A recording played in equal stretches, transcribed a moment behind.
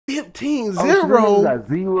15-0.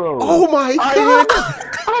 Zero. Oh my god.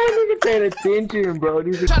 I ain't even paying attention, bro.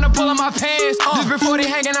 These Trying to pull on my pants, just before they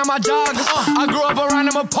hanging out my joggers. I grew up around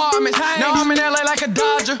them apartments, now I'm in LA like a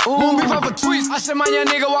Dodger. Won't be for tweets, I said my young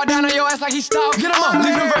nigga walk down on your ass like he stalked. Get him up,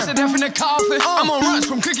 leave him verse to death in the coffin. I'm on runs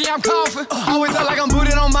from Cookie, I'm coughing. Always up like I'm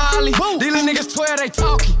booted on Molly. These little niggas swear they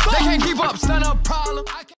talking. They can't keep up, stun up problem.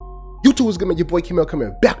 YouTube is good, man. Your boy Kimel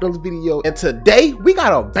coming back on this video, and today we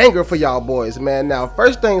got a banger for y'all boys, man. Now,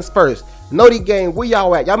 first things first, Naughty Gang, where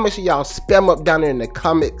y'all at? Y'all make sure y'all spam up down there in the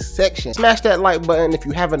comment section. Smash that like button if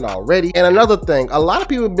you haven't already. And another thing, a lot of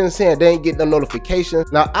people have been saying they ain't getting no notifications.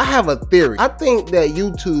 Now, I have a theory. I think that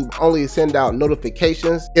YouTube only send out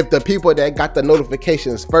notifications if the people that got the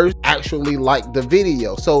notifications first actually like the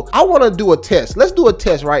video. So I want to do a test. Let's do a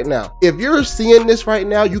test right now. If you're seeing this right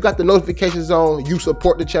now, you got the notifications on, you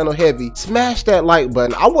support the channel heavy, smash that like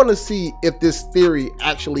button. I want to see if this theory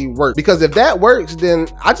actually works, because if that works, then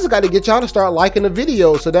I just got to get y'all to start liking the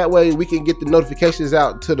video, so that way we can get the notifications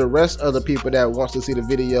out to the rest of the people that wants to see the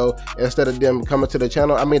video instead of them coming to the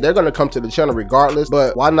channel. I mean, they're gonna come to the channel regardless,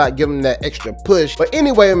 but why not give them that extra push? But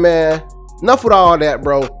anyway, man, enough with all that,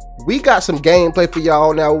 bro. We got some gameplay for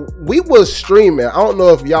y'all. Now, we was streaming. I don't know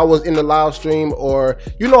if y'all was in the live stream, or,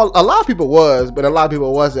 you know, a lot of people was, but a lot of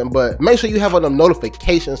people wasn't. But make sure you have on them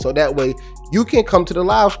notifications so that way you can come to the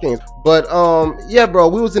live streams. But yeah, bro,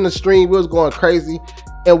 we was in the stream, we was going crazy,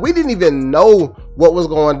 and we didn't even know what was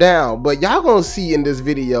going down, but y'all gonna see in this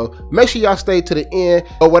video. Make sure y'all stay to the end.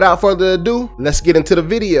 But without further ado, let's get into the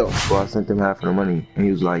video. Well, I sent him half of the money, and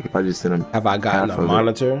he was like, if I just sent him have I gotten a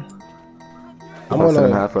monitor? I'm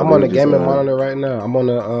on a gaming monitor right now. I'm on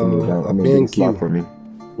a BenQ for me.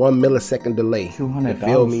 1 millisecond delay.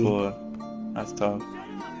 $200 for that's tough.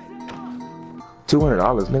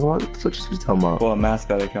 $200, nigga. What you talking about? For a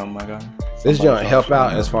mascot account, my god. This joint help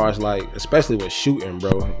out as far as, like, especially with shooting,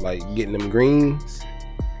 bro. Like getting them greens.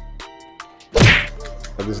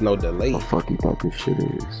 There's no delay. What the fuck you thought this shit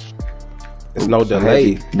is? There's no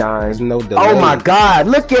delay. There's no delay. Oh my god,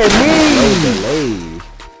 look at me! No delay.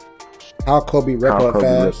 How Kobe rep up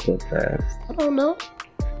fast? I don't know.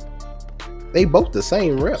 They both the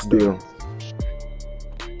same rep, though.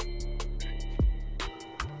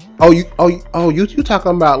 Oh, you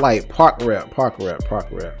talking about like park rep. I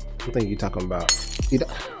think you talking about.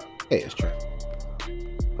 Hey, it's true.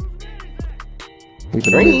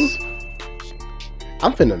 Green.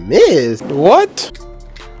 I'm finna miss. What?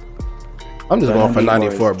 I'm just going for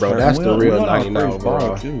 94, bro. That's the real 99,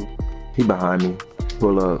 bro. He behind me.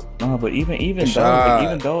 Pull up. No, but even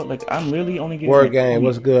though, like, I'm really only getting Word like game.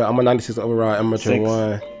 What's good? I'm a 96 overall amateur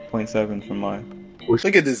 1.7 from mine.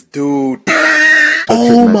 Look at this dude.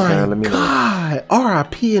 Oh my god.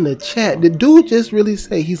 RIP in the chat. The dude just really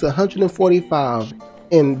say he's 145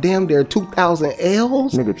 and damn near 2,000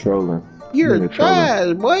 L's. Nigga trolling. You're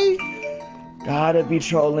trash, boy. Gotta be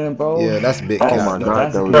trolling, bro. Yeah, that's big. Oh my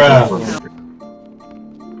god, that was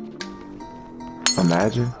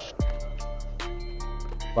imagine.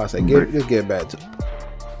 I say, just get back to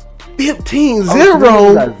 15-0.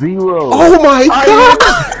 Oh my god.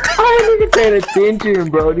 I ain't even paying attention,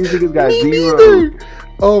 bro. These niggas got zero.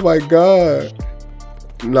 Oh my god.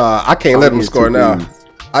 Nah, I can't let him score now.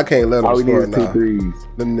 I can't let him score now.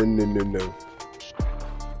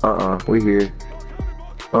 No. We here.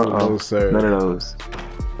 No, sir. None of those.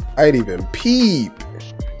 I ain't even peep.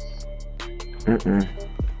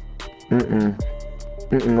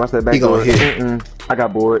 Watch that back. He gonna hit. I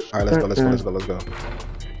got bored. All right, let's go.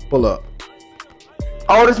 Pull up.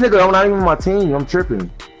 Oh, this nigga, I'm not even on my team. I'm tripping.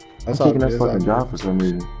 I'm taking that fucking job for some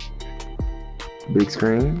reason. Big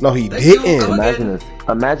screen. No, he didn't.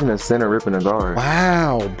 Imagine a center ripping a guard.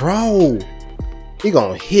 Wow, bro. He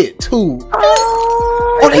gonna hit too.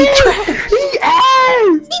 Oh, he trash. He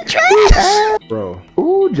trash. Bro.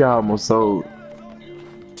 Ooh, job almost sold.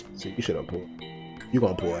 See, you should have pulled. You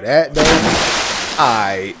gonna pull that though?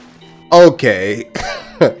 Alright. Okay.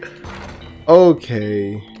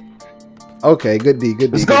 Okay, good D.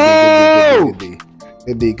 Let's go!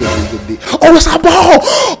 Good D. Oh, it's our ball!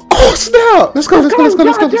 Oh, snap! Let's go. End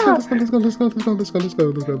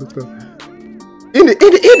it.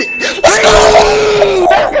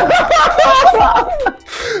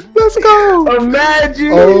 Let's go!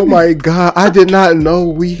 Imagine! Oh my god, I did not know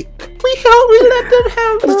we let them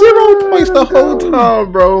have 0 points the whole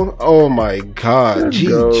time, bro. Oh my god,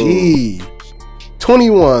 GG.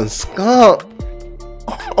 21 skunk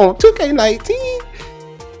on 2K19.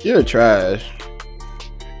 You're trash.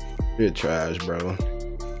 You're trash, bro.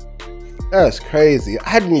 That's crazy.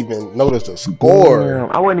 I didn't even notice the score. Damn,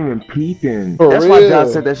 I wasn't even peeping. For That's real? why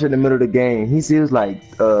Josh said that shit in the middle of the game. He was like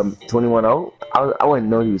 21-0. I wouldn't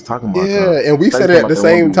know he was talking about. Yeah, and we said it at the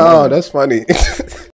same time. That's funny.